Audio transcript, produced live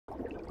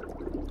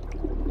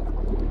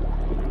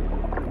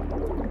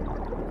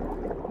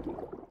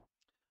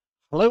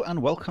Hello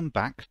and welcome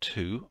back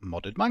to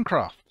Modded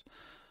Minecraft.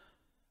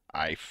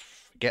 I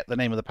forget the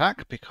name of the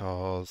pack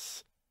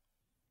because...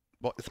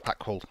 what is the pack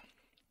called?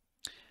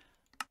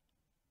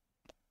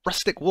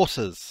 Rustic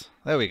Waters.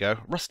 There we go,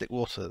 Rustic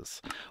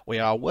Waters. We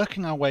are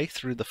working our way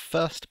through the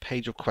first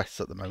page of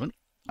quests at the moment.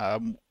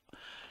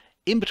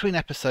 In between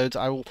episodes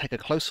I will take a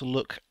closer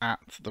look at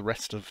the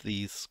rest of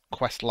these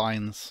quest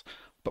lines,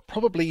 but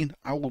probably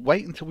I will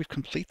wait until we've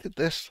completed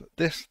this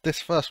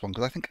first one,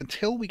 because I think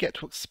until we get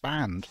to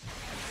expand...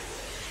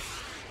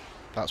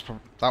 that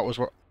was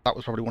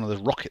probably one of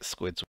those rocket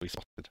squids we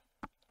spotted.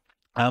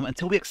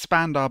 Until we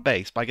expand our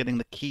base by getting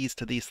the keys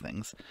to these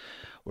things,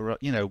 we're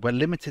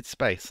limited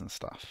space and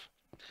stuff.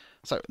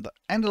 So at the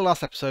end of the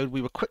last episode,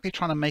 we were quickly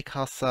trying to make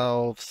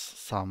ourselves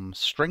some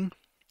string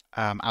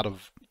out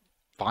of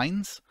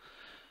vines,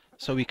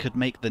 so we could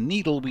make the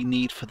needle we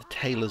need for the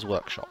tailor's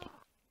workshop.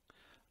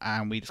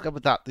 And we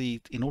discovered that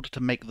in order to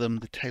make them,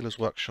 the tailor's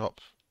workshop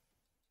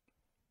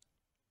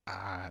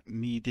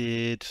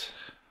needed...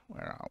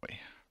 where are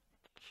we?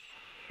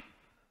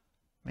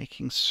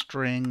 Making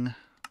string.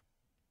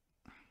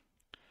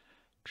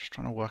 Just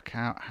trying to work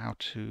out how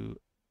to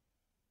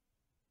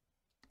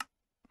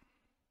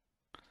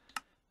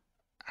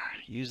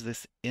use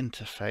this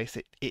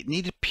interface. It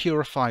needed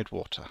purified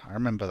water. I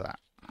remember that.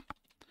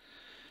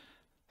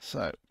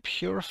 So,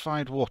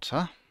 purified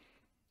water.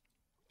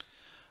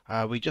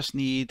 We just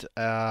need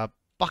a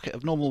bucket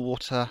of normal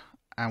water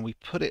and we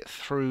put it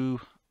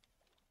through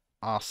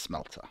our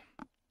smelter.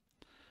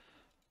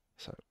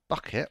 So,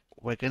 bucket.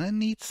 We're going to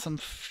need some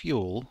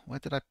fuel. Where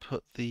did I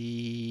put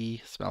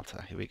the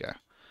smelter? Here we go.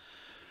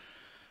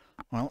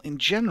 Well, in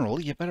general,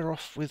 you're better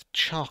off with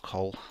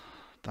charcoal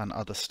than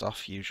other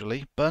stuff,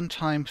 usually. Burn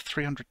time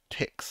 300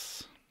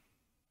 ticks.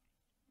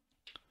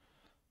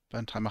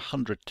 Burn time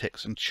 100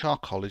 ticks, and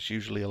charcoal is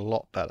usually a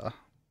lot better.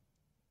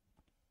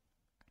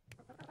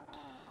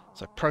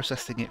 So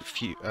processing it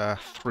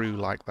through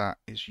like that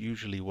is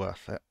usually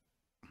worth it.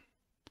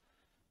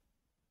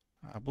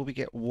 Will we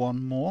get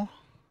one more?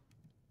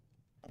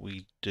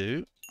 We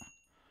do.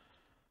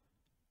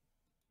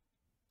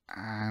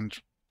 And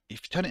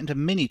if you turn it into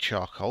mini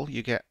charcoal,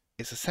 you get,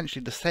 it's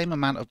essentially the same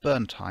amount of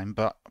burn time,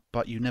 but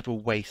you never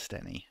waste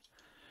any.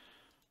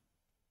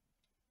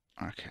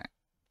 Okay,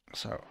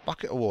 so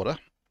bucket of water.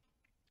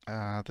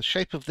 The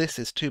shape of this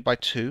is 2 by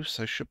 2,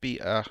 so should be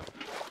a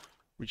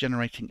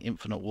regenerating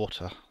infinite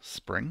water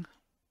spring.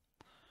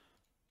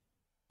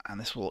 And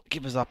this will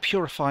give us our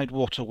purified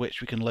water, which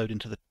we can load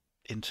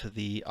into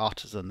the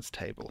artisan's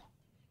table.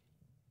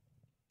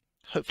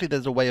 Hopefully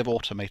there's a way of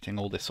automating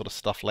all this sort of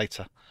stuff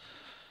later.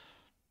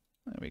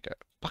 There we go.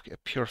 Bucket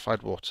of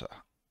purified water.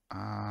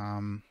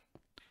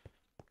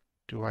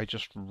 Do I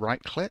just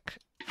right click?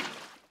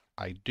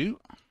 I do.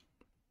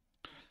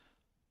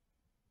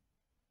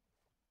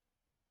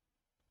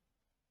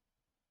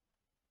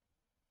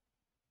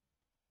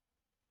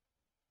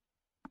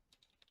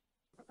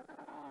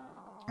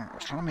 I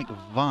was trying to make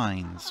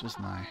vines,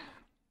 wasn't I?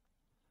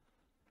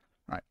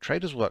 Right,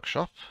 Trader's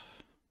Workshop.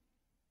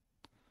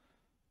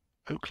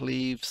 Oak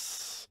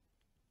leaves.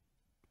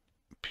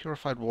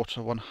 Purified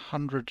water,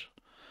 100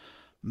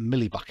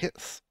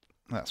 millibuckets.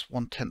 That's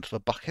 1/10 of a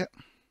bucket.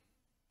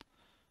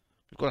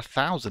 We've got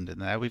 1,000 in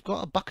there. We've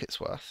got a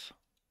bucket's worth.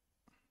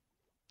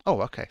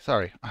 Oh, okay,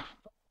 sorry. I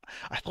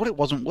thought it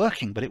wasn't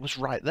working, but it was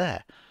right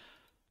there.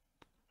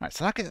 Right,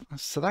 so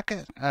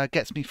that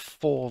gets me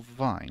 4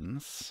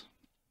 vines.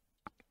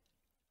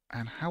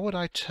 And how would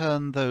I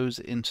turn those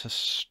into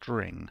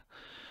string?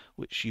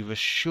 Which you've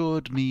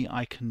assured me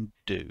I can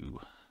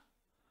do.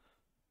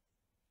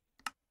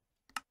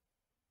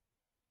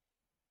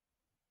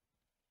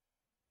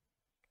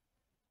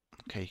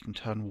 Okay, you can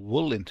turn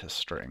wool into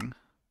string.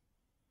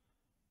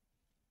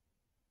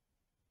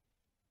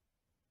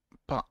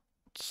 But,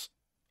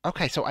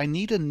 okay, so I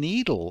need a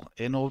needle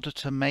in order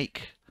to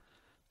make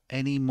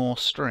any more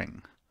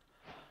string.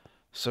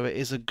 So it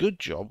is a good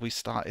job we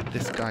started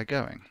this guy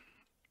going.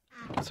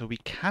 So we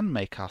can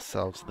make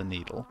ourselves the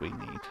needle we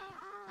need.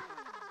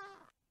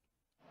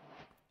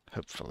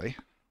 Hopefully.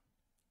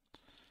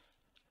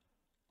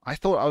 I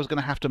thought I was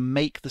going to have to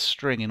make the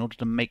string in order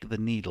to make the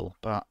needle,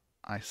 but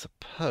I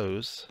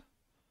suppose...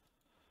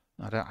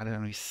 I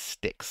don't need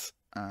sticks.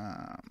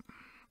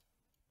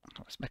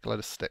 Let's make a load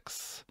of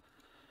sticks.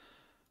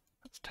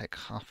 Let's take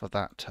half of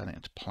that, turn it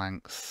into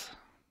planks.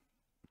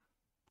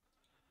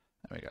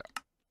 There we go.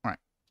 Right.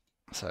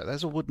 So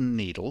there's a wooden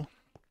needle.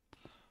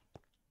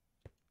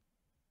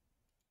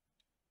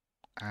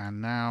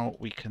 And now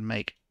we can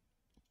make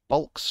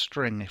bulk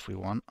string if we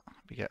want.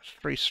 We get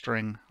 3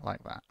 string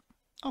like that.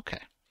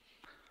 Okay.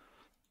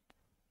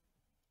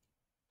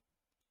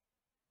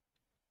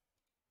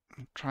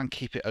 Try and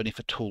keep it only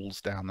for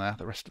tools down there.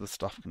 The rest of the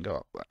stuff can go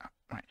up there.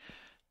 Right.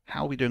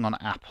 How are we doing on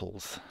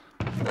apples?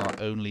 Our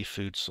only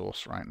food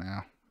source right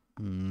now.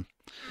 To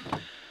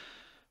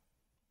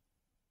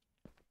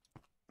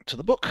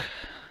the book.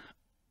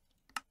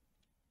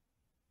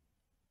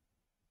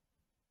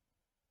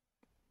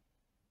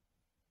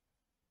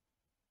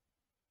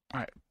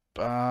 Right.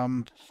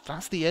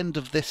 That's the end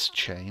of this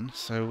chain,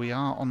 so we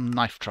are on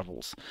knife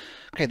travels.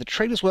 Okay, the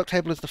trader's work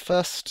table is the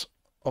first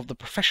of the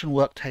profession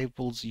work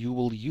tables you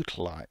will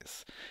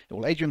utilise. It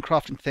will aid you in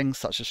crafting things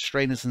such as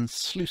strainers and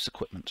sluice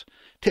equipment.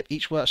 Tip: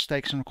 each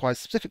workstation requires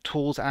specific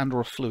tools and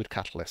or a fluid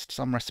catalyst.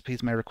 Some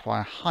recipes may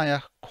require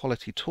higher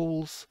quality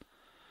tools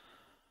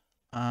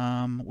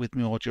with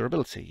more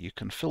durability. You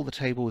can fill the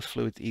table with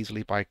fluids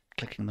easily by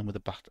clicking them with a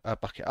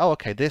bucket. Oh,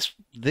 okay, this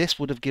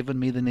would have given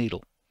me the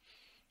needle.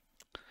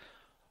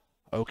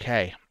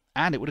 Okay,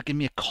 and it would have given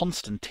me a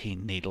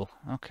Constantine needle.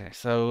 Okay,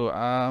 so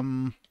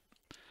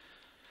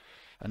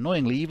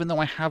annoyingly, even though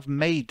I have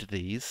made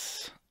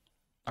these,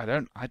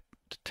 I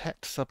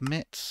detect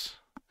submit.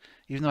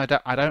 Even though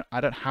I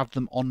don't have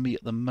them on me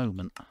at the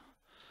moment,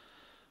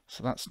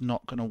 so that's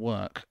not going to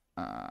work.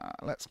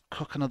 Let's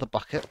cook another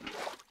bucket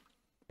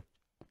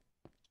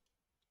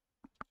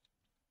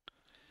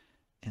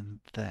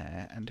in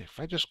there, and if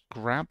I just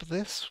grab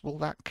this, will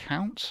that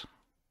count?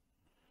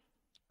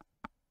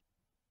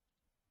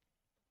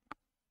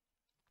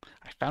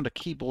 I found a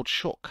keyboard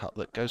shortcut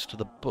that goes to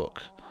the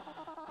book.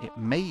 It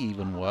may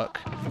even work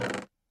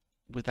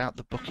without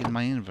the book in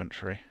my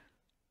inventory.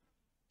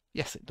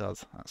 Yes, it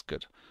does. That's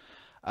good.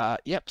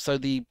 Yep, so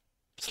the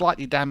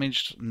slightly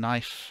damaged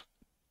knife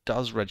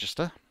does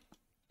register.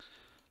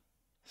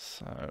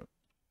 So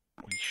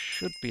we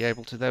should be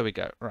able to... There we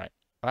go. Right.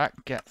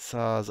 That gets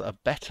us a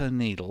better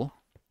needle.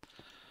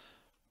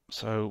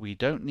 So we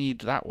don't need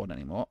that one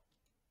anymore.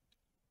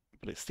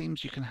 But it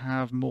seems you can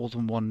have more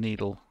than one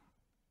needle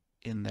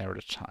in there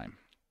at a time.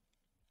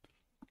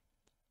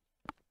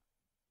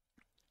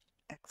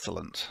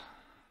 Excellent.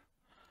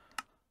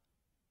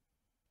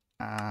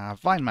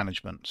 Vine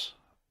management.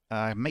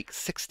 Make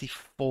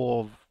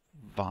 64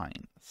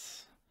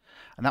 vines.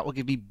 And that will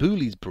give me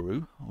Booley's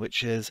Brew,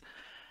 which is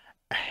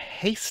a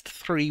haste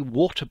 3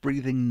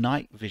 water-breathing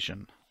night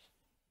vision.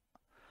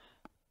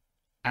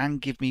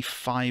 And give me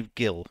 5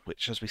 gil,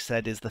 which, as we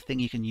said, is the thing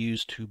you can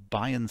use to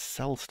buy and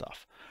sell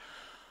stuff.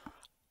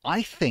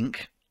 I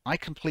think I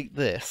complete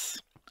this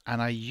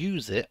and I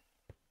use it,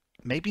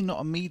 maybe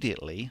not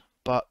immediately,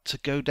 but to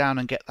go down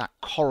and get that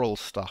coral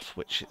stuff,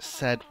 which it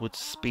said would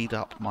speed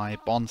up my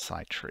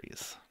bonsai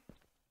trees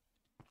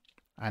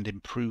and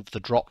improve the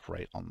drop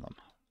rate on them.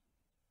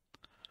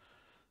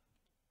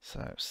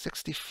 So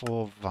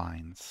 64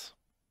 vines.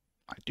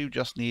 I do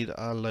just need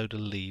a load of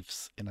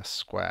leaves in a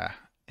square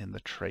in the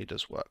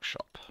trader's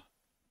workshop.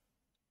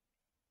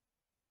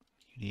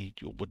 You need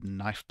your wooden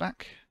knife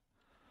back.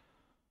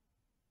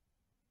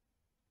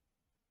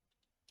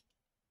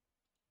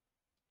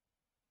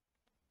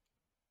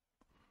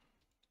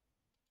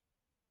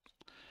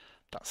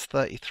 That's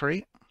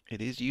 33.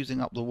 It is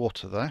using up the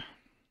water though.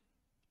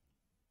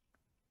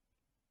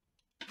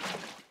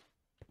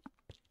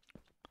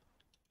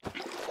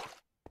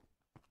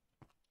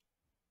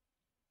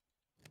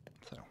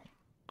 So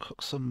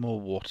cook some more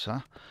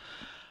water.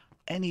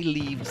 Any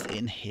leaves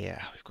in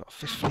here? We've got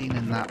 15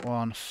 in that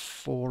one,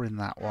 4 in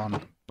that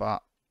one,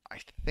 but I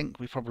think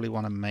we probably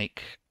want to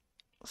make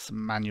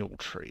some manual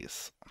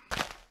trees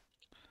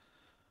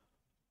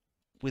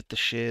with the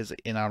shears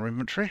in our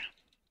inventory.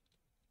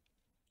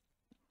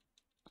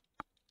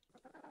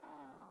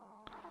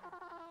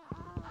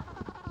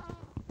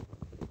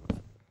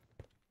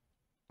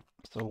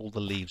 So all the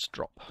leaves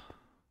drop.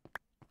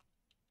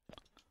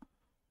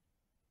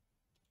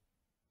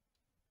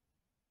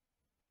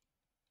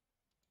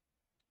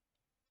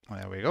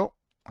 There we go.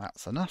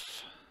 That's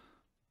enough.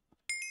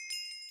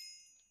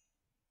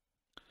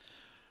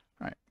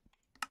 Right.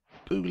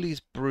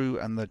 Booley's Brew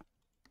and the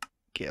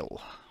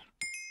Gill.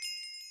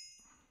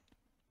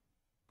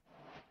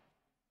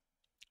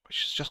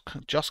 Which has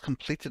just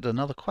completed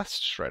another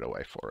quest straight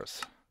away for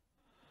us.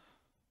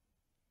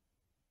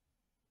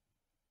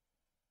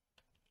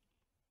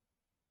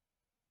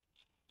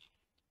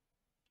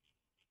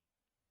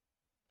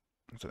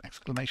 There's an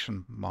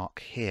exclamation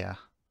mark here.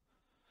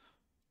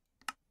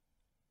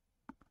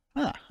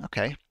 Ah,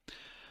 okay.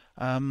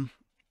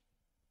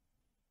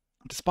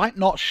 Despite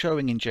not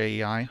showing in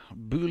JEI,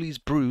 Booley's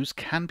Brews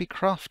can be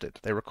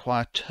crafted. They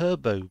require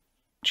turbo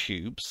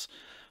tubes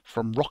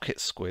from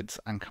rocket squids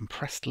and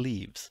compressed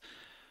leaves.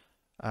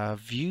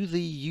 View the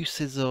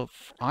uses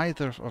of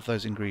either of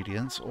those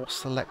ingredients or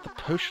select the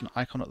potion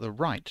icon at the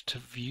right to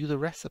view the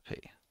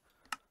recipe.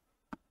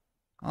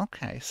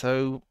 Okay,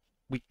 so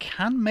we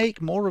can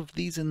make more of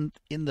these in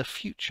the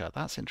future.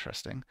 That's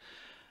interesting.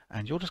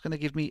 And you're just going to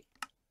give me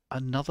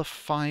another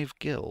 5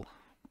 gil.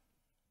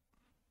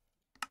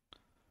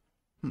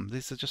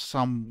 These are just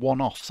some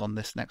one-offs on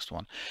this next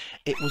one.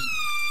 It was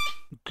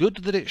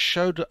good that it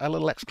showed a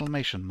little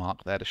exclamation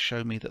mark there to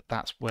show me that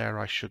that's where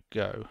I should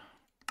go.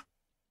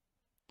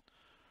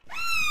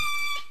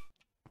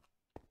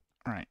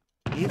 Right.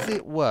 Is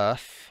it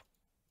worth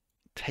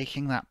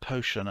taking that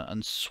potion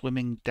and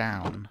swimming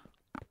down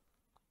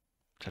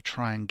to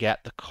try and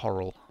get the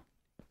coral?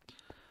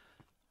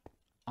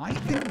 I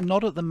think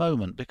not at the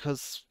moment,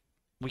 because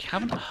we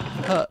haven't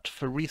hurt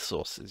for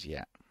resources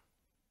yet.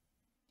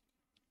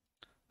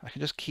 I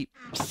can just keep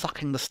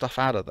sucking the stuff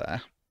out of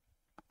there.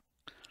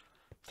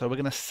 So we're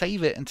going to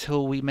save it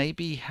until we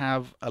maybe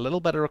have a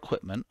little better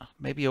equipment,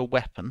 maybe a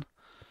weapon,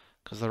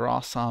 because there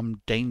are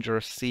some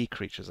dangerous sea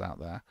creatures out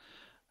there.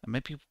 And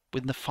maybe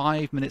with the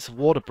 5 minutes of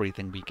water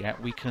breathing we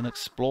get, we can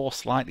explore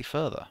slightly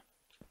further.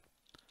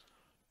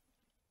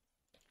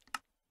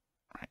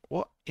 Right,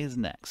 what is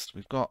next?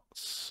 We've got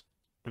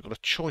a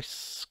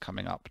choice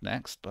coming up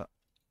next, but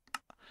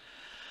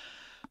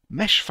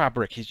mesh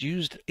fabric is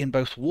used in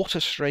both water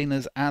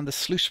strainers and the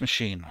sluice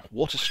machine.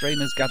 Water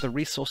strainers gather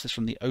resources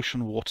from the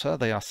ocean water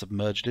they are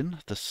submerged in.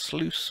 The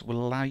sluice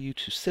will allow you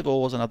to sieve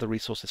ores and other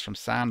resources from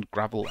sand,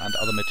 gravel, and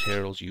other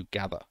materials you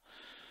gather.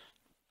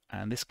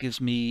 And this gives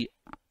me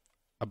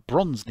a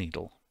bronze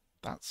needle.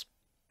 That's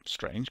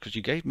strange, because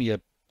you gave me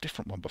a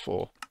different one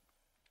before.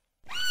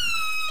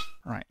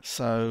 Right,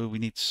 so we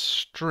need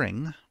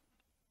string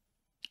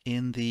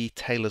in the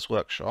tailor's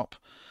workshop,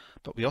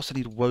 but we also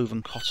need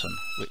woven cotton,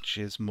 which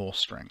is more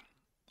string.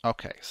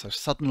 Okay, so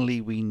suddenly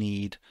we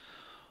need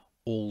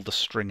all the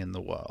string in the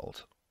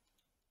world.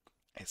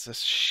 It's a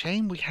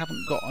shame we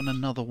haven't gotten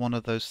another one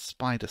of those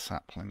spider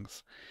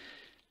saplings.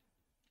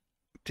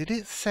 Did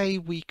it say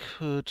we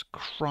could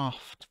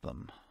craft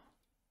them?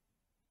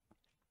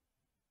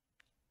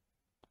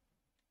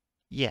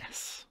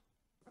 Yes.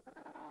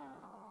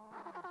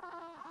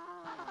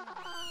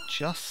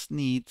 Just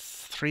needs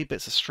 3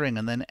 bits of string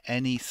and then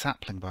any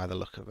sapling by the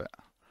look of it.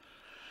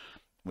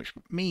 Which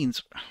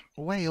means,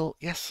 whale,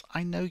 yes,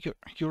 I know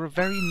you're a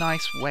very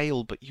nice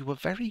whale, but you were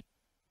very,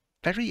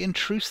 very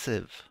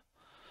intrusive.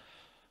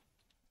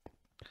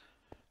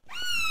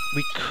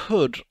 We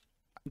could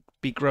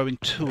be growing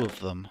 2 of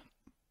them,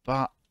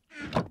 but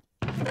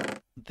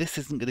this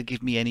isn't going to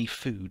give me any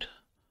food.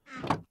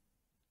 Is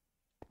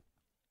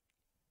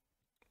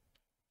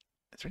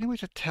there any way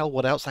to tell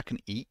what else I can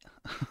eat?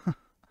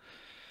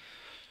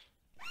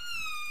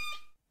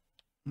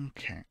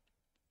 Okay.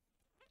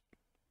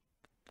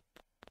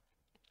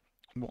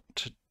 What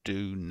to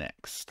do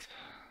next?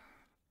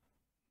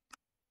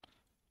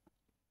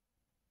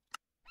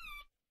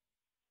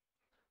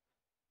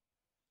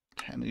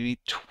 And we need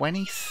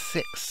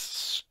 26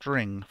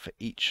 string for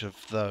each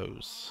of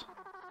those.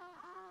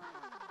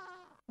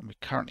 And we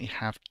currently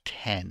have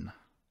 10.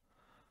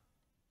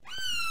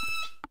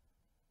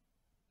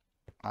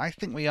 I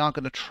think we are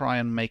going to try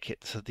and make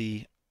it to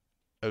the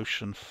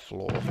ocean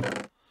floor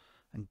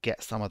and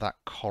get some of that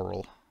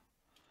coral.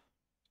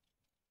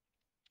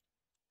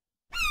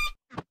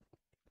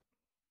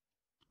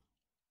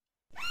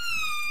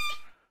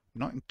 I'm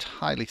not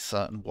entirely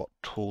certain what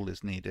tool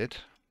is needed,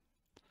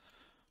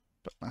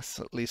 but let's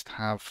at least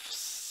have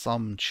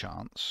some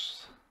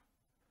chance.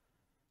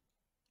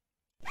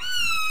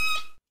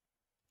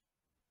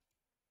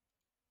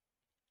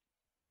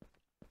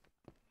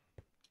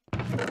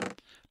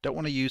 Don't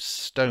want to use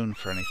stone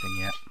for anything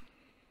yet.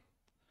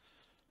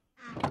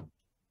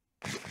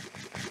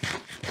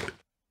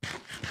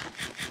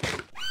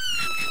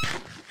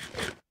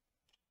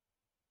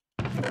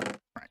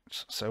 Right,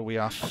 so we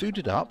are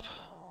fooded up.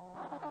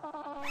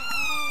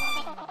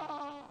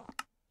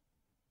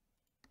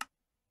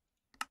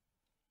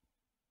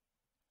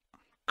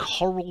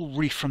 Coral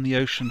reef from the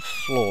ocean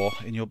floor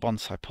in your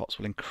bonsai pots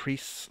will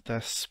increase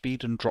their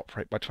speed and drop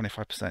rate by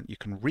 25%. You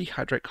can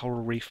rehydrate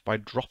coral reef by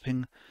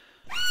dropping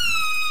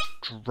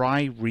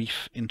dry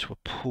reef into a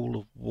pool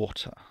of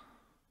water.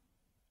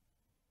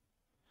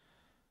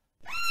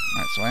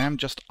 Right, so I am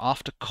just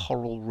after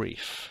coral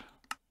reef.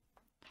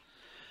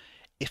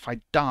 If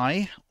I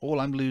die, all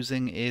I'm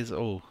losing is...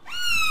 oh.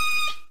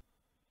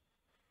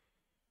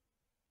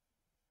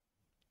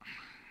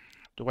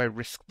 Do I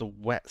risk the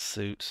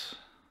wetsuit?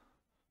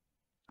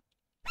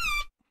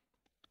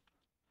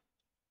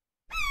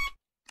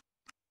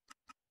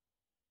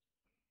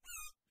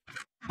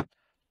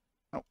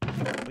 Oh,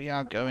 we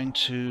are going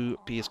to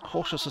be as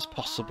cautious as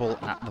possible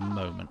at the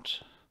moment.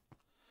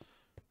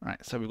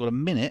 Right, so we've got a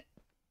minute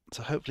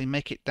to hopefully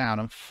make it down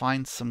and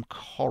find some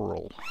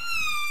coral.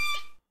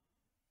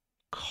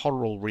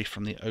 Coral reef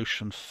from the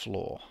ocean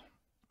floor.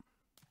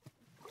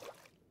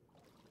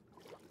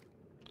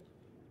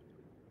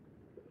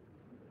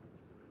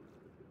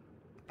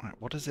 Right,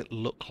 what does it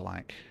look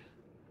like?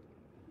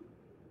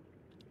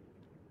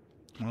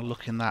 I'm going to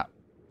look in that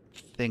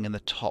thing in the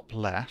top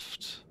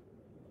left.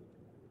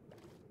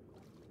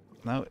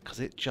 No, because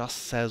it just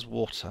says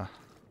water.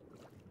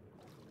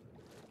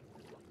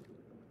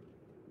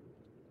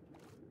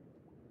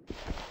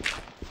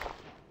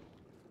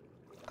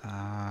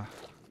 Are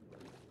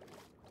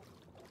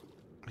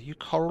you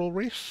coral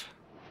reef?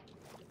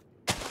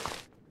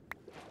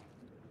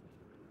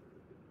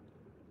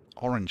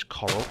 Orange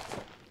coral,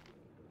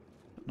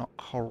 not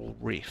coral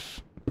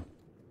reef.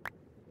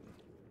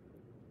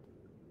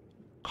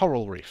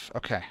 Coral reef,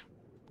 okay.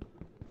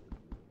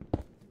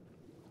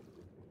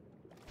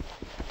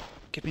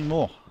 Give me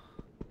more.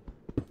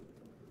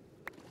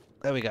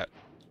 There we go.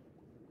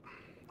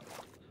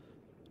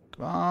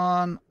 Come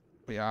on.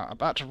 We are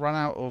about to run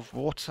out of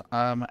water,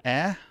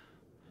 air.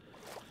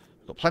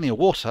 We've got plenty of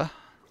water.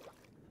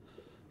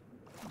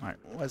 Right,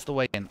 where's the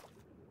way in?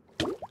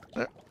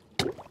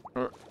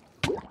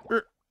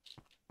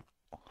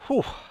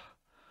 Whew.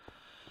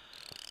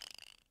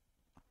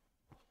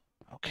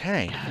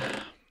 Okay.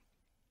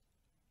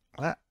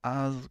 Let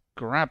us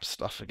grab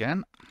stuff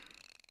again.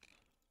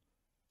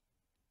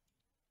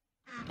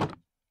 Let's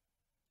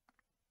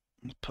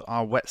put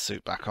our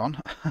wetsuit back on.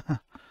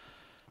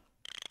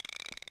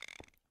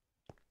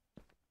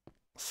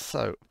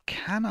 So,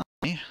 can I...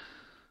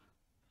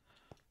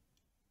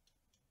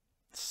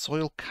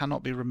 Soil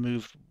cannot be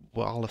removed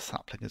while a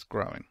sapling is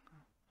growing.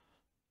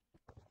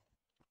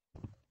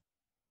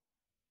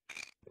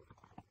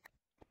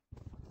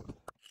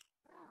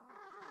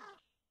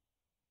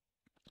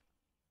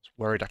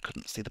 Worried I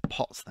couldn't see the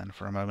pots then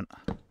for a moment.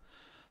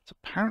 So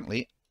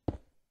apparently...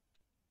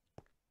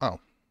 Oh.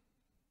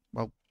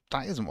 Well,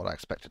 that isn't what I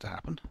expected to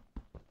happen.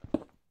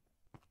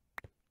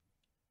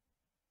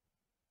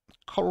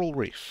 Coral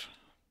reef.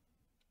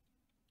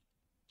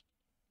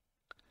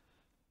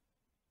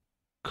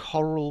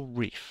 Coral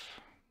reef.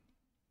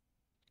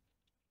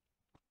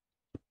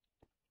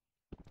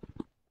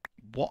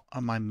 What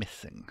am I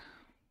missing?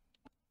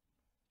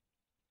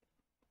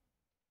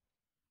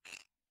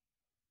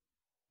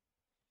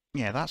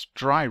 Yeah, that's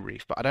dry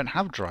reef, but I don't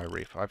have dry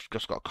reef. I've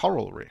just got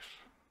coral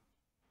reef.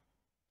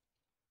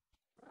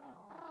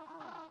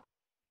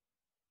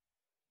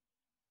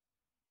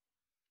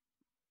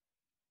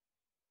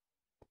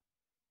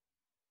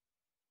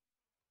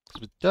 Because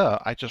with dirt,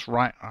 I just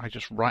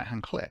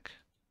right-hand click.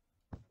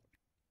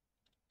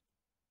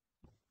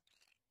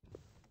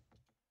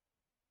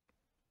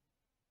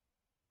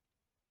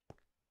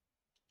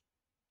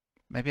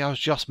 Maybe I was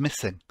just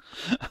missing.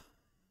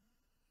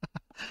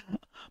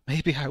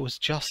 Maybe I was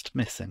just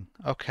missing.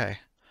 Okay.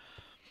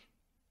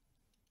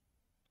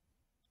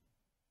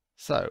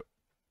 So,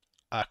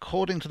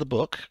 according to the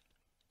book,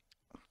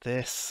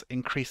 this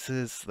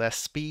increases their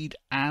speed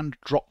and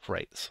drop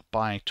rates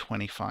by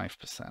 25%.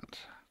 So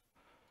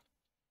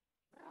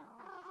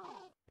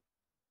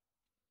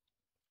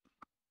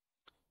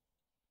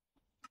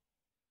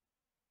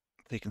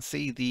you can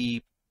see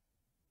the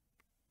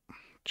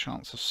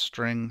chance of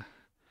string.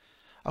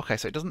 Okay,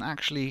 so it doesn't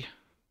actually...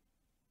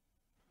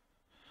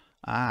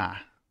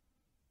 Ah.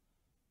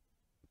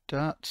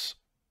 Dirt.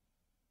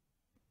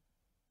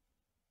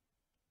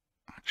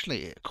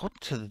 Actually, according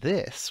to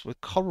this,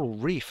 with coral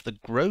reef, the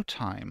grow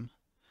time...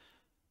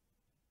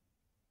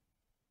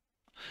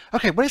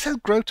 Okay, when it says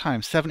grow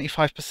time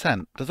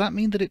 75%, does that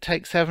mean that it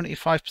takes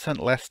 75%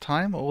 less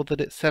time, or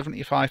that it's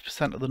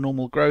 75% of the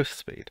normal growth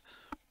speed?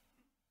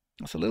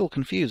 That's a little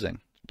confusing,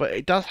 but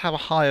it does have a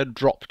higher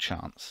drop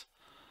chance.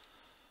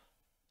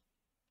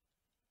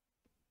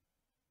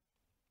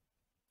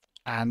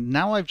 And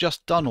now I've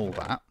just done all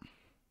that,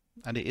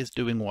 and it is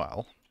doing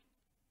well.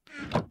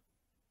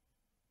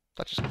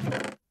 That just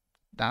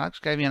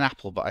gave me an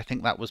apple, but I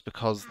think that was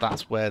because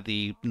that's where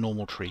the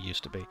normal tree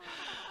used to be.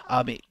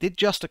 It did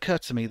just occur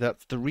to me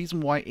that the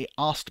reason why it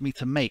asked me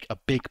to make a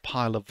big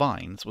pile of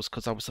vines was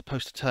because I was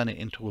supposed to turn it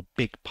into a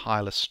big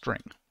pile of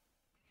string.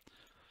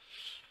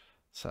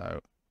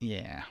 So,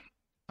 yeah.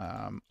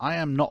 I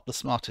am not the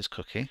smartest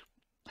cookie.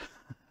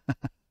 You're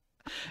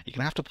going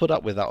to have to put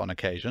up with that on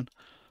occasion.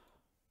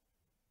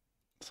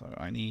 So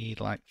I need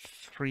like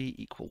 3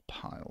 equal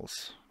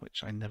piles,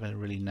 which I never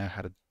really know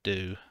how to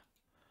do.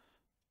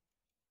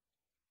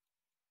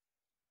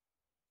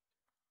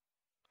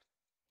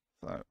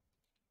 So,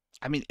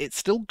 I mean, it's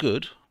still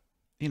good.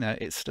 You know,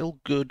 it's still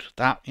good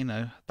that, you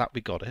know, that we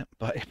got it,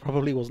 but it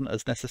probably wasn't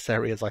as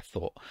necessary as I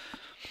thought.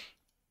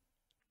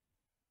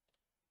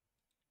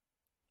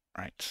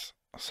 Right,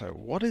 so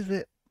what is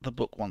it the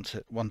book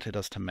wanted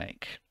us to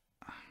make?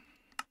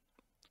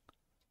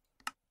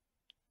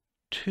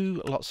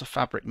 2 lots of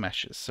fabric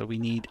meshes, so we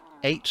need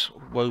 8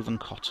 woven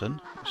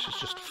cotton, which is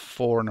just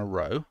 4 in a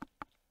row.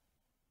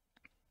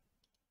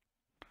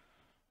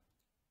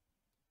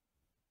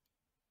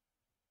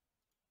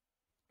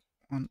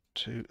 One,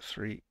 2,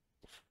 3,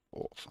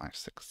 4, 5,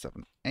 6,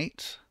 7,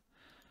 8.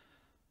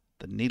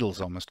 The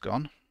needle's almost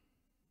gone.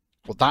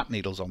 Well, that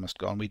needle's almost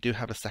gone. We do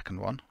have a second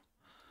one.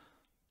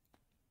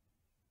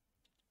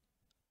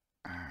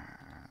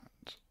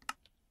 And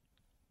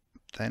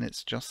then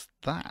it's just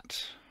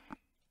that.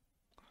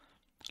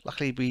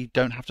 Luckily, we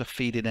don't have to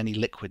feed in any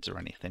liquids or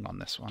anything on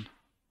this one.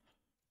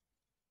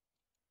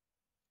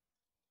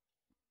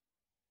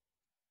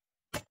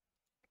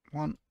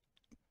 One,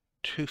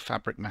 2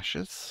 fabric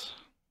meshes.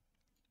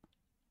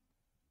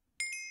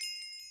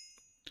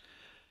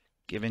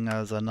 Giving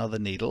us another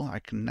needle. I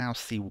can now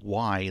see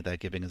why they're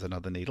giving us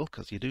another needle,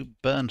 because you do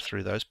burn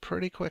through those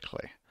pretty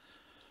quickly.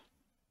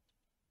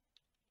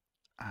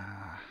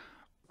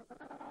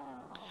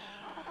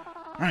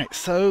 Right,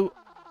 so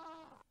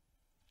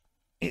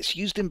it's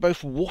used in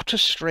both water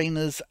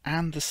strainers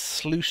and the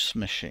sluice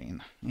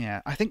machine.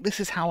 Yeah, I think this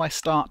is how I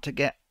start to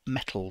get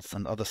metals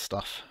and other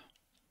stuff.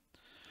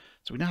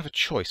 So we now have a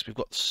choice. We've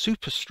got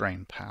super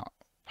strain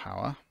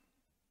power.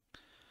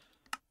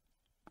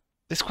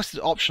 This quest is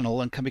optional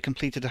and can be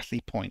completed at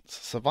any point.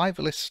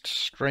 Survivalist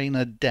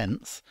Strainer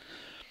Dense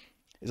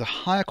is a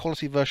higher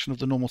quality version of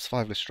the normal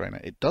Survivalist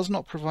Strainer. It does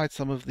not provide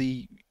some of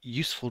the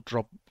useful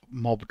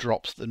mob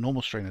drops that the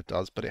normal strainer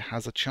does, but it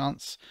has a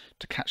chance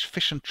to catch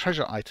fish and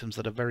treasure items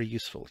that are very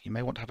useful. You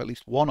may want to have at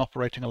least one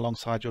operating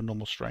alongside your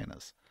normal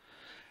strainers.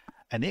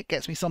 And it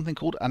gets me something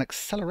called an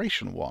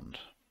acceleration wand.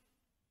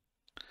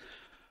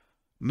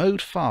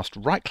 Mode fast.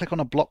 Right-click on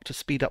a block to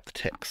speed up the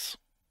ticks.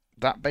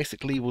 That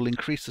basically will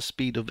increase the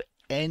speed of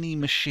any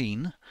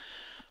machine,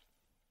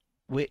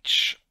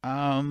 which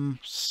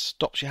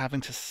stops you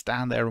having to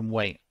stand there and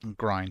wait and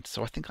grind.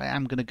 So I think I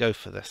am going to go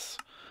for this.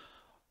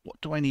 What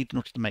do I need in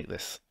order to make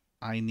this?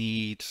 I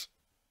need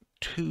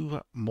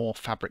 2 more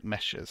fabric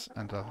meshes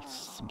and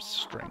some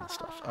string and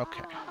stuff.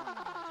 Okay.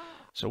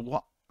 So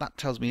what that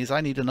tells me is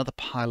I need another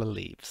pile of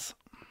leaves.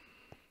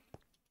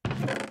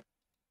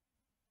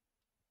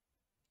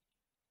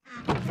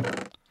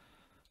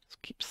 Let's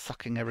keep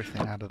sucking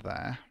everything out of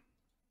there.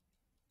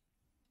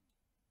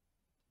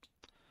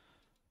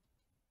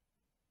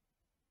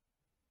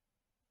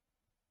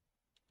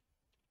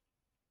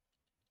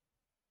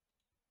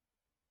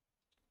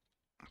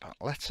 But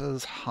let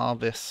us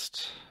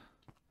harvest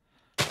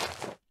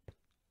a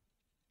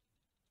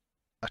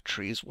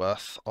tree's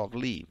worth of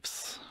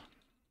leaves.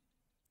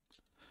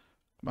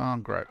 Come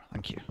on, grow.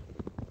 Thank you.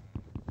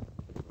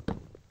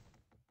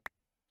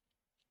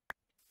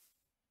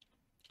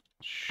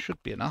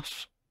 Should be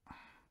enough.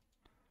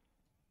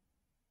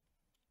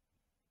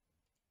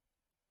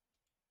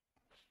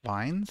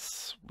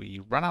 Vines. We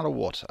ran out of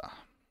water.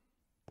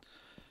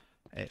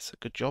 It's a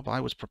good job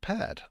I was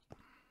prepared.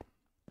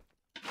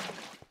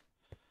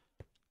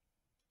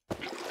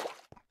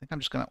 I think I'm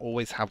just going to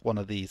always have one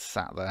of these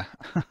sat there.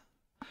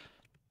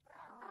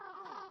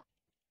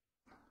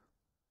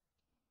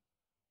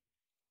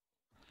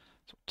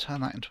 So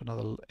turn that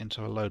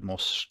into a load more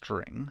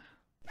string.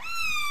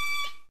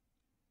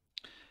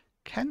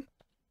 Can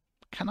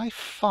I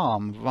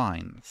farm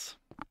vines?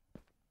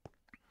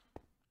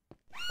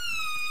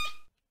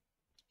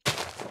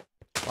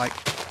 Like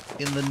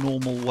in the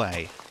normal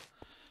way?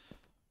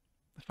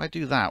 If I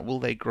do that, will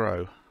they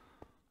grow?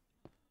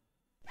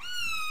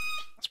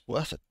 It's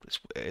worth it.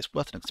 It's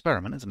worth an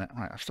experiment, isn't it?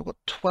 Right, I've still got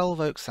 12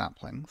 oak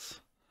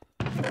saplings.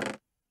 I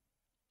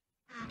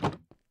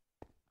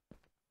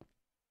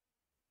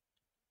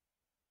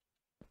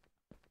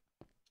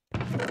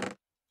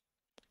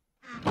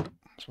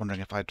was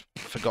wondering if I'd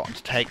forgotten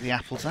to take the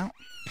apples out.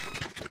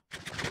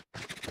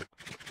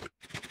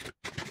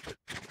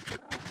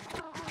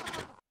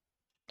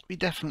 We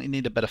definitely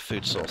need a better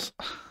food source.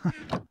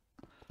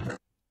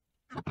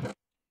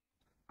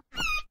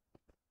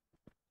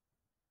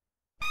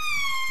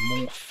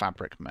 More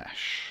fabric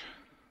mesh.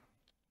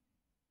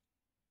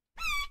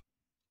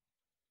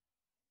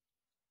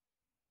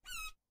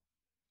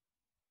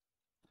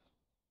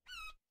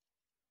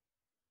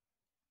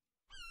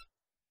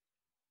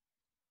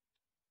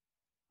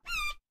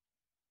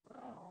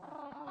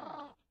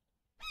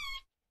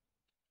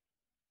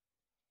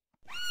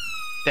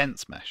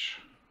 Dense mesh.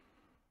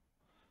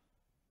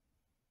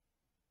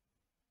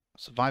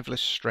 Survivalist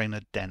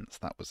strainer dense,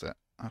 that was it.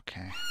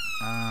 Okay.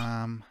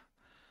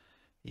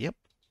 Yep.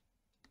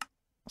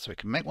 So we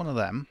can make one of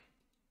them.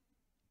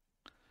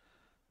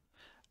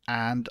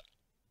 And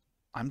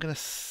I'm going to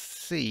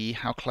see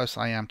how close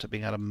I am to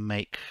being able to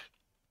make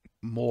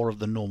more of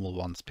the normal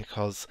ones,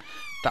 because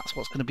that's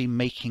what's going to be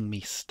making me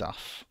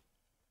stuff.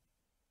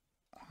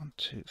 1,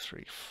 2,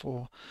 3,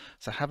 4.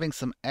 So having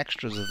some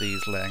extras of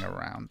these laying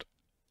around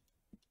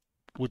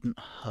wouldn't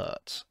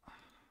hurt.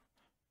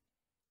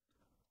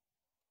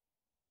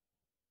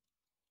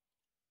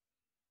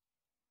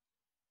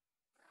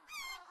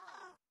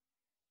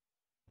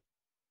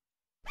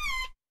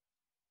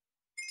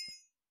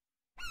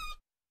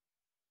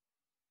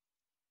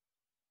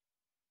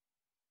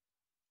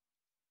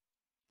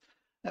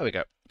 There we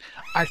go.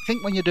 I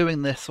think when you're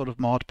doing this sort of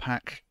mod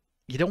pack,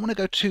 you don't want to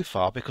go too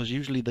far, because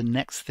usually the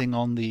next thing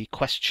on the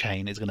quest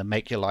chain is going to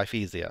make your life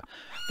easier.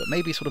 But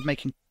maybe sort of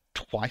making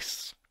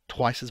twice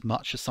as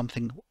much as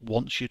something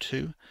wants you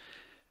to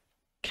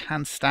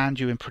can stand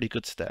you in pretty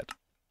good stead.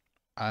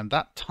 And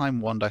that time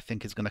wand, I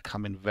think, is going to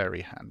come in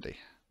very handy.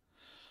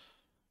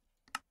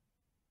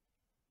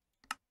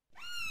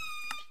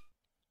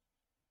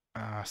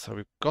 So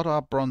we've got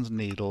our bronze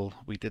needle.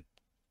 We did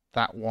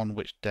that one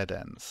which dead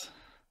ends.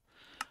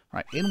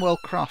 Right, in-world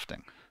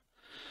crafting.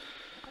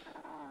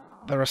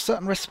 There are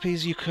certain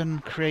recipes you can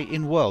create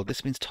in-world.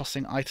 This means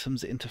tossing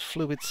items into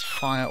fluids,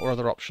 fire, or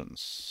other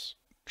options.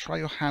 Try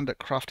your hand at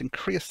crafting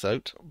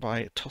creosote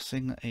by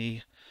tossing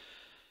a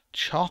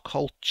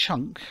charcoal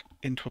chunk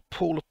into a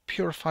pool of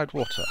purified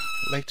water.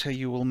 Later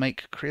you will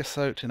make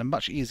creosote in a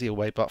much easier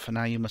way, but for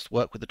now you must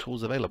work with the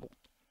tools available.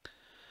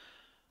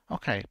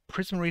 Okay,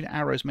 prismarine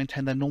arrows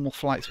maintain their normal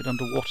flight speed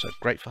underwater.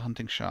 Great for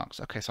hunting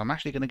sharks. Okay, so I'm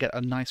actually going to get a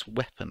nice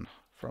weapon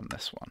from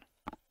this one.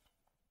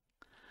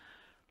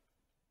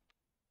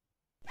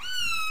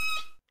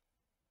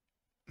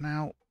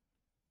 Now,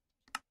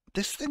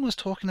 this thing was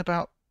talking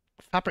about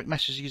fabric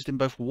meshes used in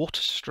both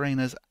water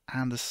strainers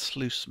and the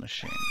sluice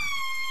machine.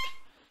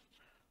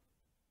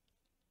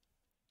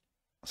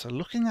 So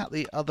looking at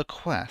the other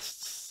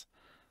quests,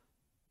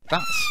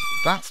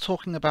 That's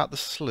talking about the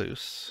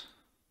sluice.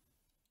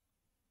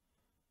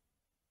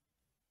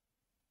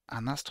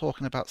 And that's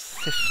talking about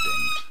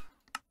sifting.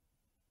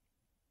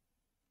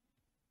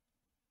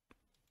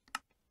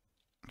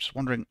 I'm just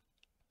wondering,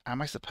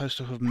 am I supposed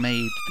to have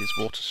made these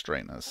water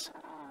strainers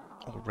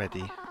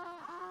already?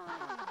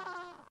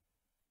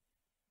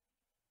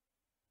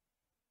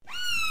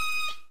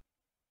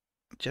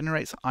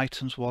 Generates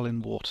items while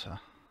in water.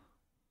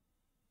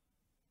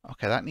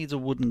 Okay, that needs a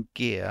wooden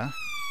gear.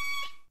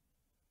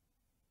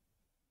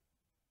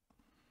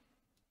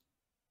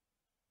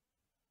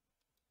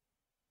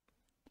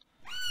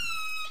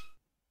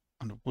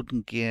 And a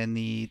wooden gear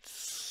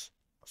needs...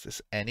 Is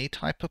this any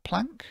type of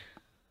plank?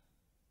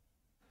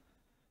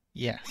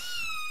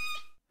 Yes.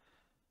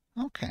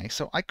 Okay,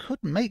 so I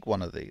could make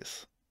one of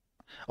these.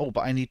 Oh,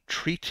 but I need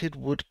treated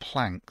wood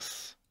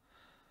planks.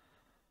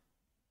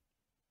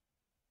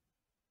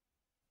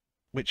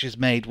 Which is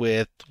made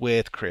with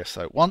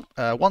creosote.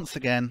 Once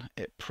again,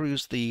 it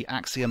proves the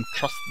axiom,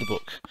 trust the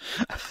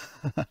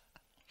book.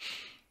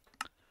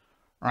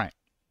 Right,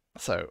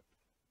 so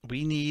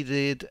we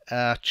needed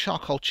a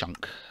charcoal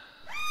chunk.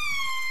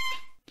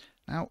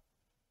 Now,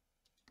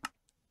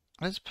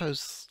 I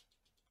suppose...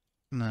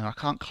 No, I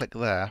can't click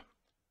there,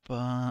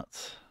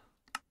 but...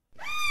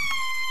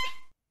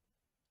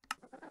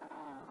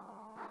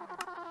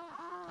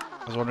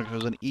 I was wondering if it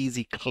was an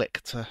easy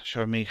click to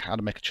show me how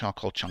to make a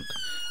charcoal chunk.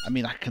 I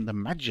mean, I can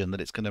imagine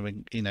that it's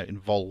going to,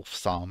 involve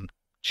some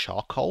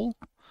charcoal.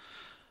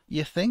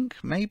 You think?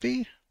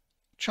 Maybe?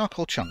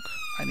 Charcoal chunk.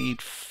 I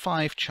need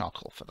 5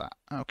 charcoal for that.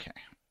 Okay.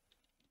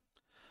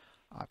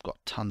 I've got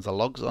tons of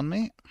logs on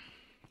me.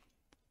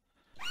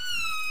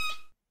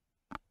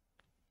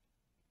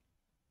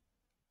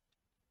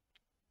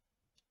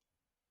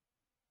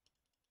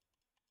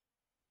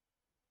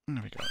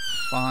 There we go.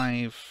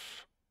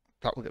 5.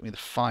 That will get me the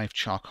 5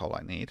 charcoal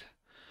I need.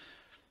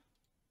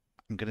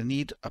 I'm going to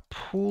need a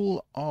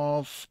pool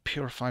of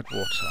purified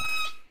water.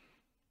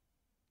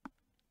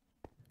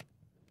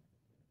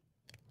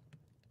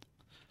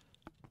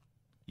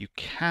 You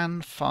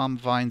can farm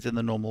vines in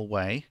the normal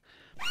way.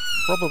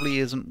 Probably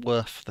isn't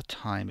worth the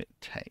time it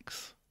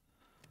takes.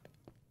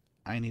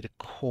 I need a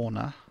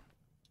corner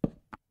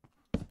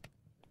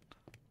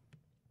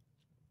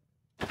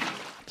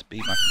to be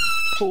my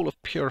pool of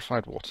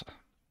purified water.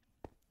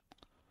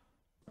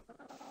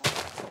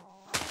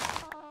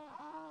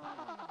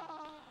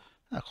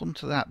 According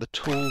to that, the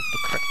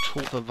correct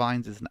tool for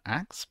vines is an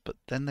axe, but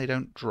then they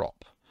don't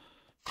drop.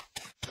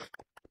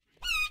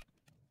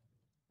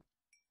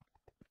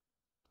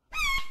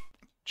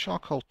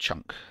 Charcoal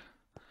chunk.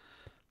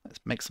 Let's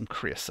make some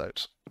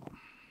creosote.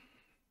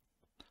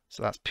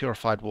 So that's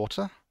purified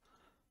water.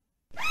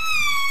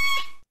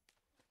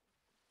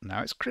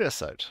 Now it's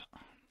creosote.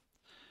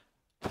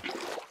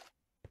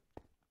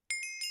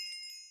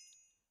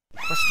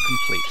 Quest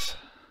complete.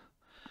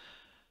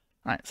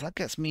 Right, so that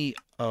gets me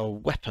a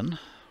weapon.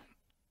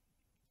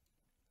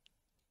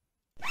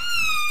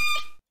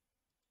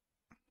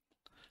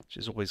 Which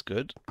is always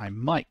good. I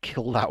might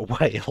kill that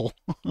whale.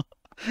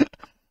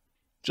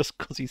 Just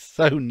because he's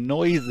so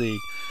noisy.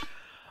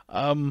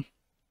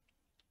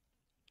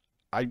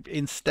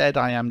 Instead,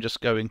 I am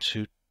just going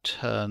to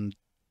turn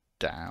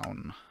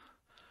down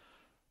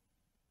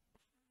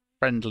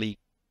friendly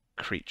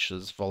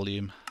creatures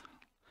volume.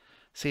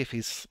 See if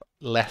he's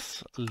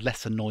less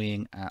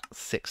annoying at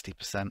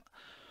 60%.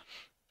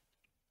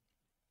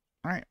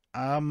 Right,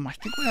 I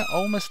think we're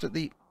almost at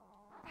the...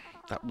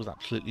 That was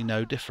absolutely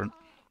no different.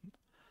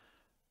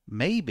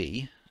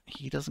 Maybe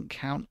he doesn't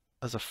count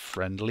as a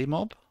friendly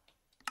mob.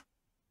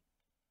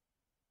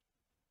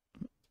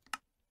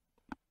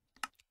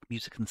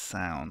 Music and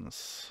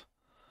sounds.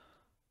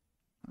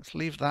 Let's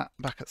leave that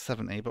back at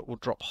 70, but we'll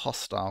drop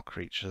hostile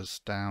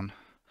creatures down.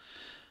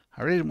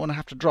 I really didn't want to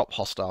have to drop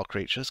hostile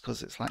creatures,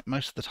 because it's like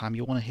most of the time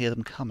you want to hear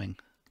them coming.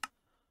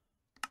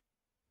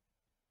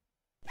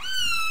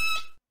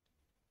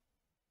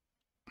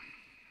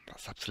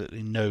 That's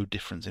absolutely no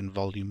difference in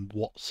volume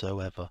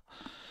whatsoever.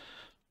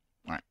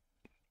 Right.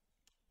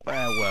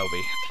 Where were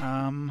we?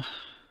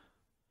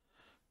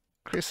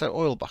 Creosote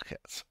oil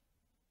buckets.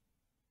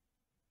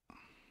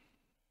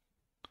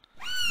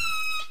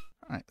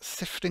 Right,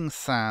 sifting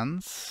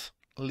sands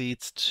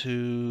leads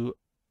to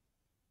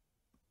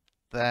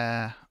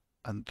there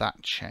and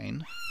that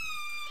chain.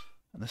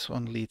 And this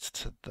one leads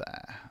to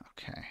there.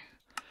 Okay.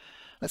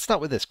 Let's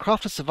start with this.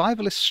 Craft a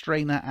survivalist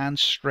strainer and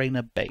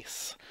strainer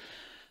base.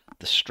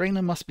 The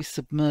strainer must be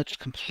submerged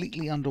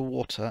completely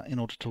underwater in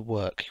order to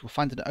work. You will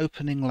find an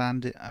open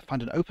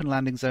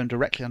landing zone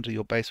directly under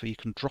your base where you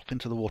can drop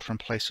into the water and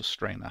place your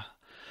strainer.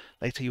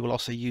 Later you will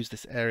also use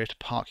this area to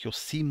park your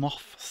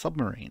Seablock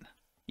submarine.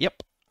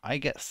 Yep, I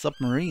get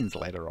submarines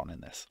later on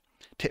in this.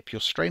 Tip,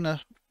 your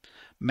strainer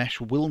mesh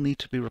will need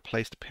to be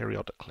replaced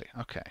periodically.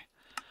 Okay.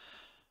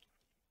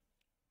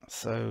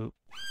 So,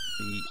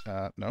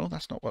 no,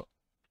 that's not what...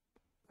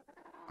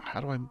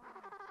 How do I...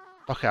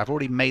 Okay, I've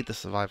already made the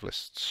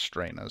survivalist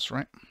strainers,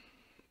 right?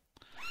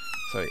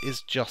 So it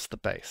is just the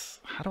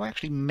base. How do I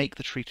actually make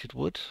the treated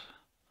wood?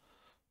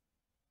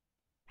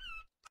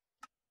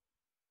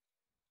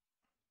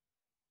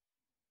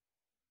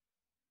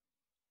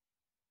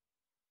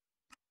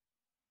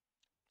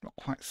 Not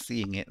quite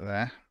seeing it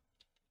there.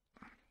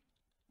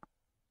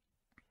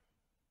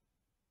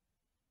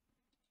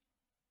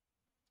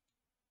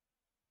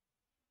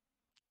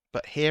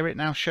 But here it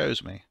now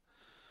shows me.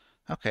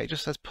 Okay, it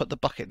just says put the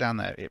bucket down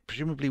there. It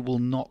presumably will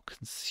not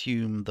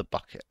consume the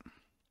bucket.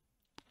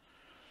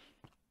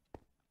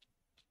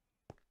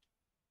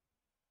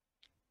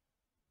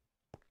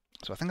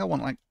 So I think I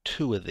want like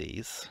 2 of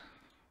these.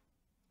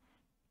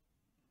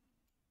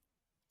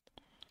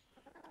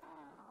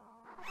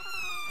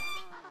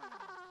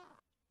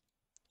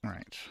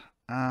 Right.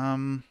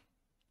 I'm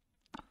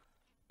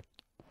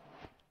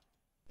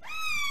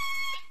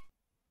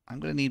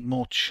going to need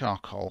more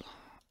charcoal.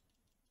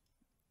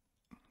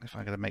 If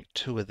I'm going to make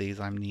 2 of these,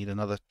 I need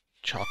another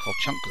charcoal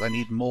chunk because I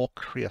need more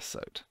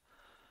creosote.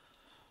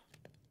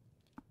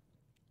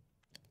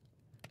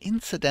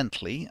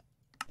 Incidentally,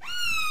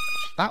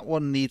 that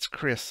one needs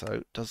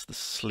creosote. Does the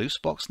sluice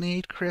box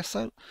need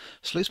creosote?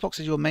 Sluice box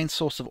is your main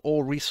source of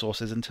all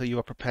resources until you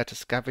are prepared to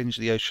scavenge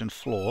the ocean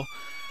floor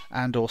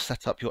and or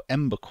set up your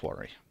ember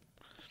quarry.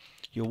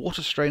 Your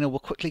water strainer will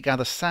quickly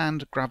gather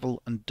sand,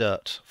 gravel and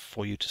dirt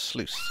for you to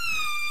sluice.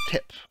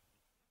 Tip.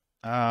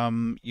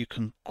 You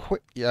can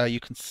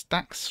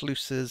stack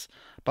sluices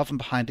above and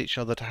behind each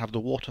other to have the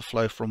water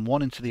flow from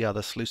one into the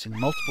other, sluicing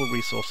multiple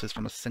resources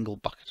from a single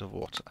bucket of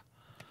water.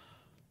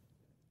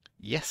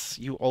 Yes,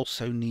 you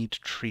also need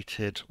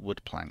treated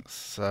wood planks,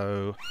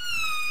 so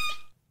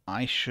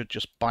I should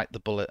just bite the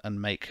bullet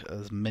and make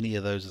as many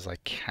of those as I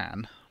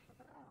can.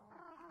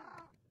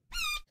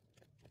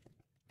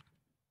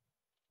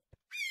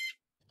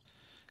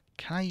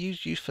 Can I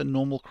use you for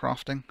normal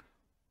crafting?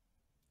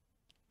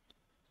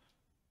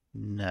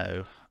 No.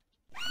 Okay,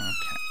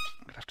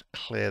 I'm going to have to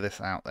clear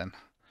this out then.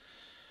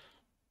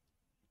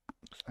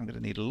 I'm going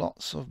to need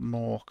lots of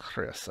more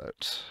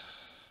creosote.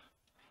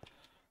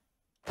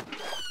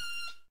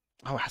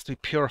 Oh, it has to be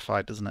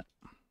purified, doesn't it?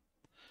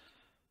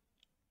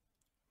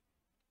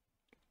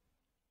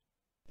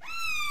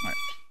 Right,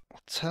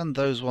 I'll turn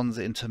those ones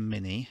into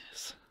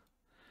minis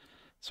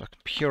so I can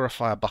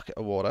purify a bucket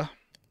of water.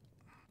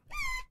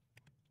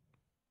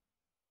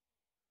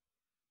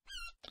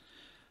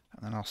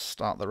 And then I'll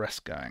start the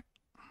rest going.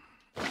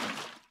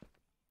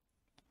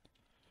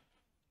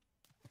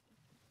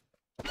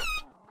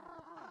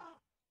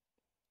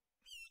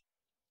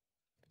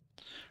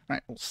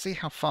 Right, we'll see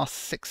how far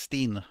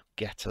 16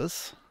 get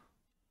us.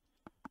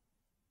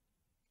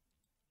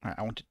 Right,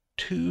 I wanted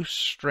 2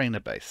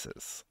 strainer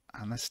bases,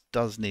 and this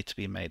does need to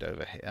be made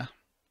over here.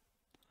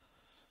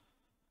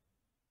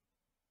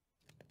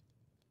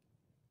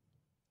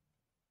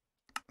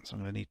 So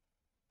I'm going to need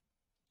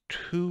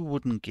 2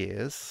 wooden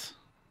gears.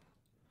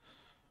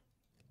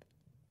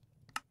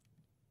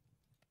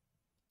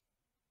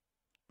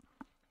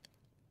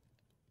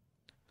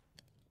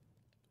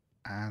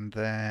 And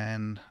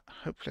then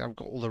hopefully I've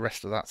got all the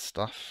rest of that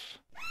stuff.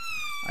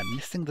 I'm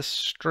missing the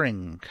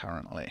string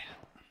currently.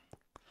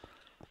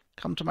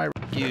 Come to my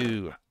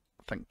rescue.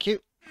 Thank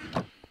you.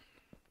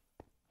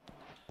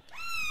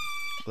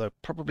 Though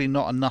probably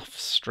not enough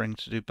string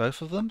to do both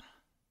of them.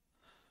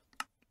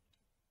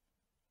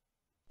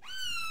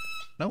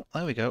 No,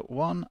 there we go.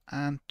 1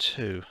 and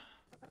 2.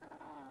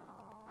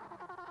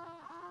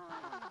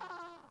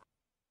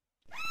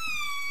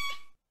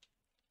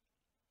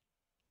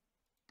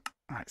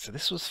 Right, so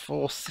this was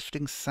for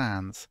sifting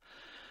sands.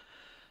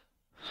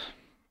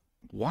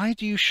 Why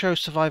do you show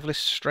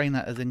survivalist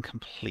strainer as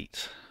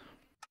incomplete?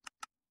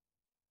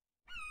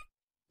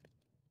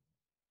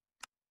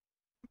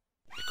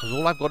 Because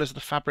all I've got is the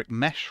fabric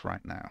mesh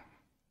right now.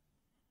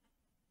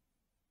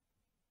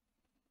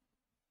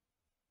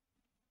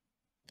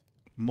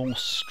 More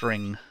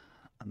string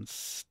and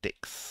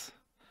sticks.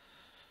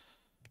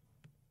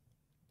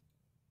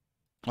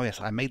 Oh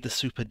yes, I made the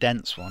super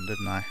dense one,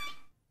 didn't I?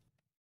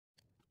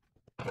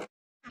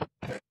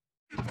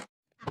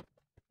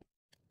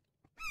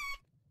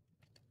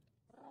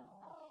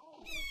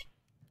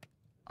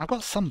 I've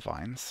got some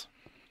vines.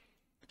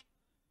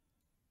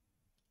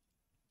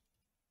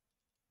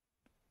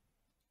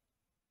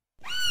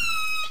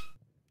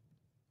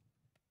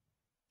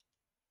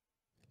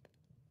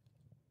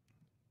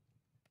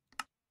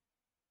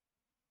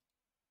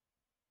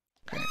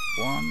 Okay,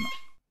 1,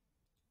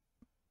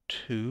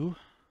 2.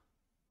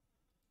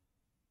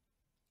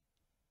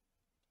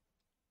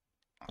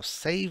 I'll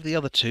save the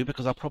other 2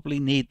 because I'll probably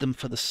need them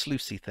for the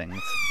sluicy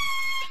things.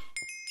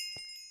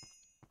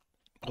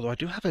 Although I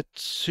do have a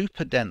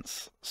super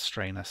dense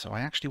strainer, so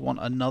I actually want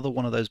another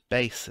one of those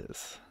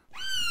bases.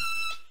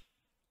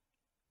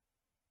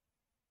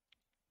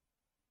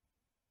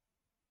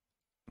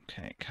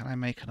 Okay, can I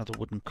make another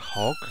wooden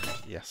cog?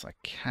 Yes, I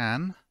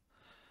can.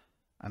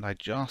 And I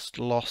just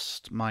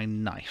lost my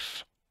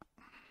knife.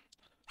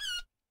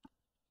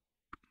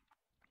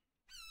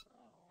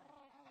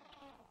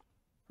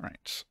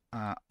 Right,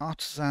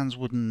 artisan's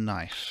wooden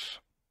knife.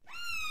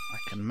 I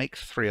can make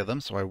 3 of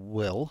them, so I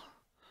will.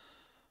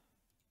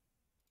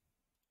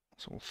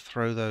 So we'll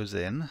throw those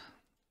in.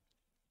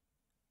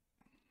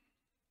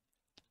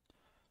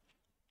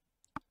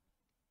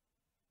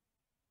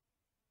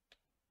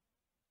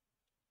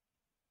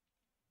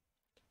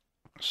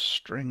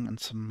 string and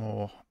some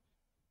more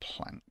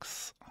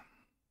planks.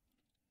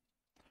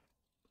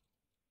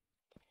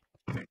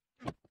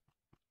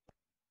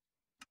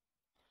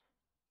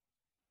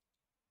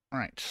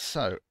 Right,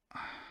 so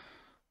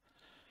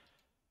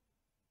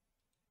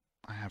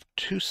I have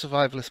two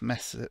survivalist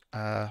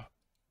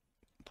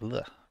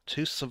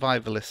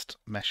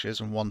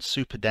meshes and one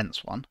super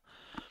dense one.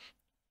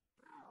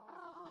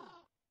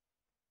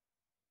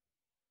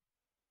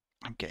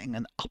 I'm getting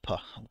an upper.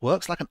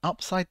 Works like an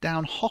upside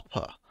down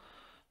hopper.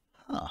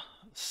 Huh.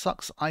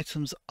 Sucks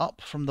items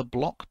up from the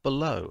block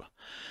below.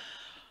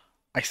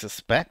 I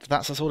suspect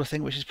that's the sort of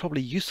thing which is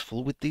probably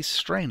useful with these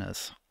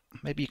strainers.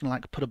 Maybe you can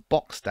like put a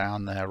box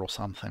down there or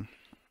something.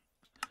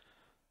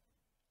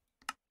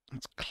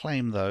 Let's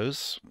claim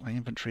those. My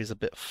inventory is a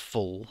bit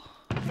full.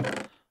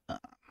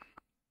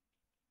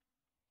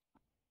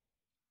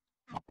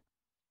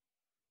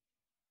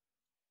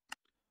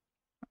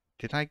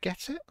 Did I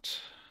get it?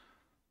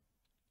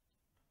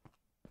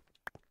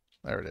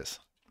 There it is.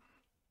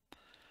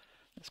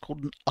 It's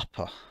called an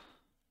upper.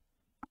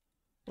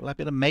 Will I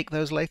be able to make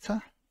those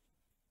later?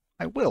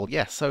 I will,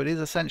 yes. So it is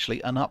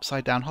essentially an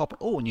upside down hopper.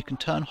 Oh, and you can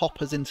turn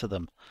hoppers into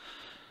them.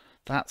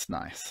 That's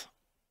nice.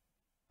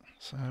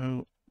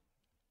 So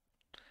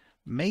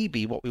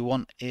maybe what we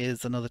want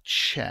is another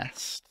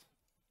chest.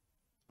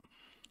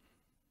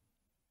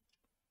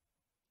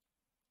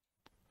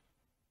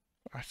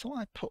 I thought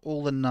I put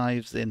all the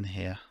knives in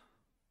here.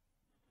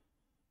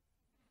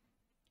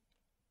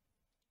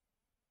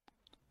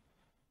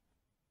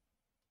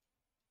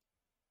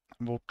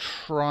 We'll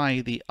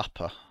try the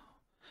upper.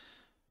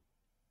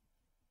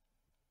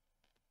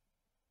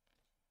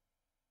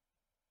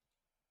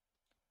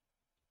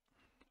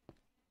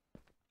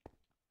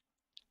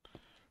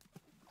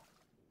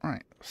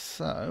 Right,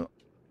 so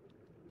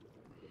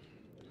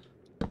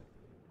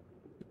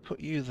put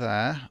you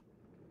there.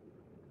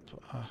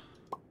 Put a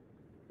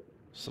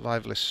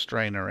survivalist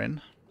strainer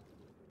in.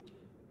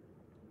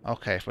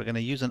 Okay, if we're going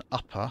to use an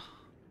upper,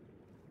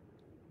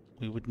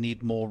 we would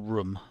need more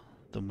room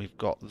than we've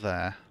got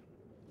there.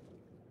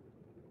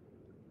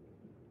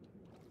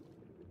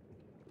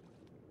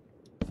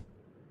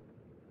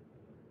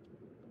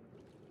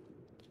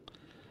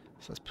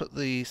 So let's put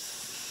the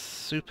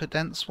super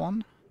dense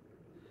one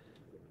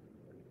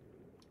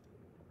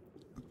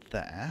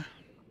there.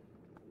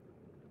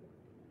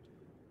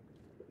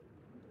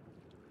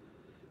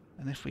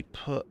 And if we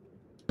put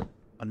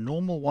a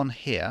normal one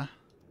here,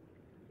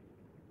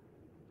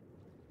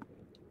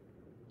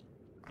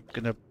 I'm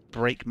going to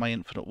break my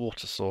infinite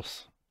water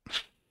source.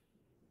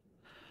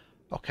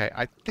 Okay,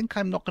 I think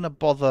I'm not going to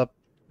bother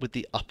with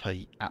the upper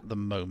at the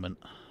moment.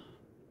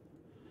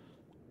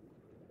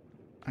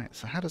 Alright,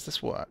 so how does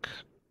this work?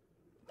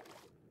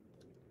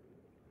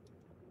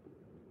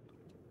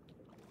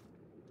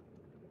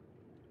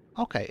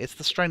 Okay, it's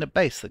the strainer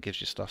base that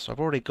gives you stuff, so I've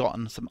already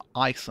gotten some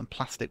ice and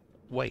plastic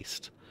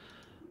waste.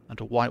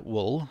 And a white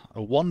wool, a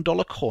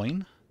 $1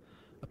 coin,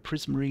 a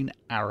prismarine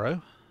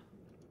arrow,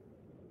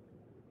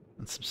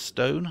 and some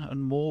stone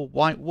and more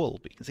white wool.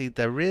 But you can see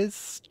there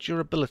is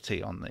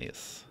durability on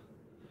these.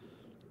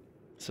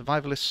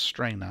 Survivalist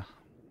strainer.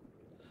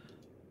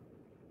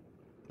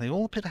 They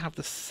all appear to have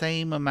the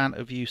same amount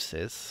of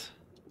uses.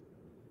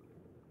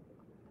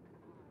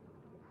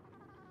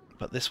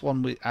 But this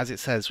one, as it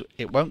says,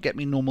 it won't get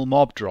me normal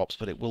mob drops,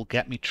 but it will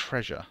get me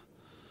treasure.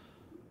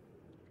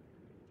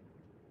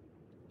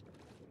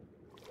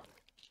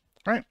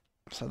 Right,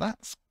 so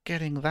that's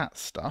getting that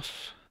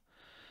stuff.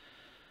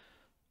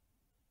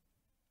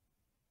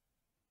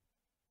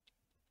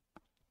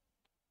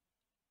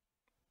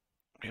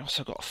 We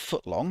also got a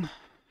foot long.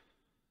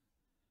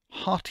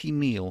 Hearty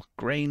meal,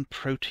 grain,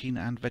 protein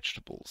and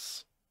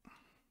vegetables.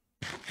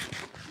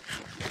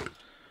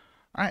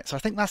 Alright, so I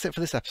think that's it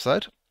for this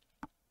episode.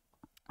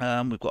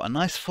 We've got a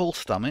nice full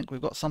stomach. We've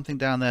got something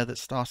down there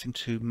that's starting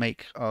to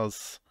make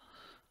us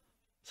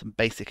some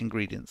basic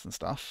ingredients and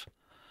stuff.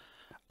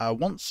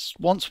 Once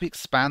we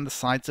expand the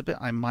sides a bit,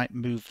 I might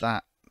move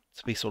that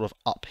to be sort of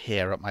up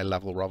here at my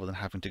level rather than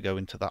having to go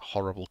into that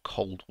horrible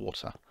cold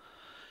water.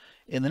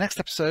 In the next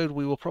episode,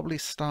 we will probably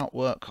start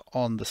work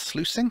on the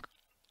sluicing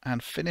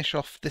and finish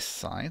off this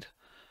side.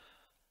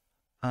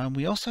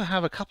 We also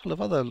have a couple of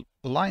other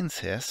lines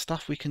here,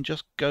 stuff we can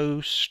just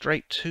go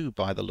straight to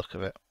by the look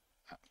of it.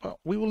 But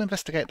we will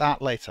investigate that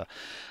later.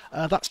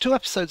 That's 2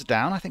 episodes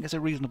down. I think it's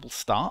a reasonable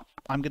start.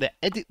 I'm going to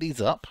edit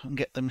these up and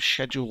get them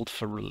scheduled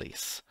for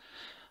release.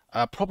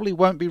 Probably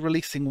won't be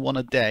releasing one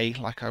a day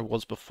like I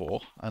was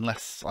before,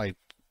 unless I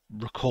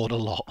record a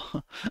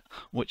lot,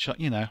 which,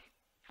 you know,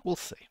 we'll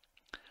see.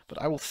 But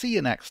I will see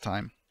you next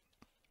time.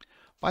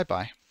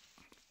 Bye-bye.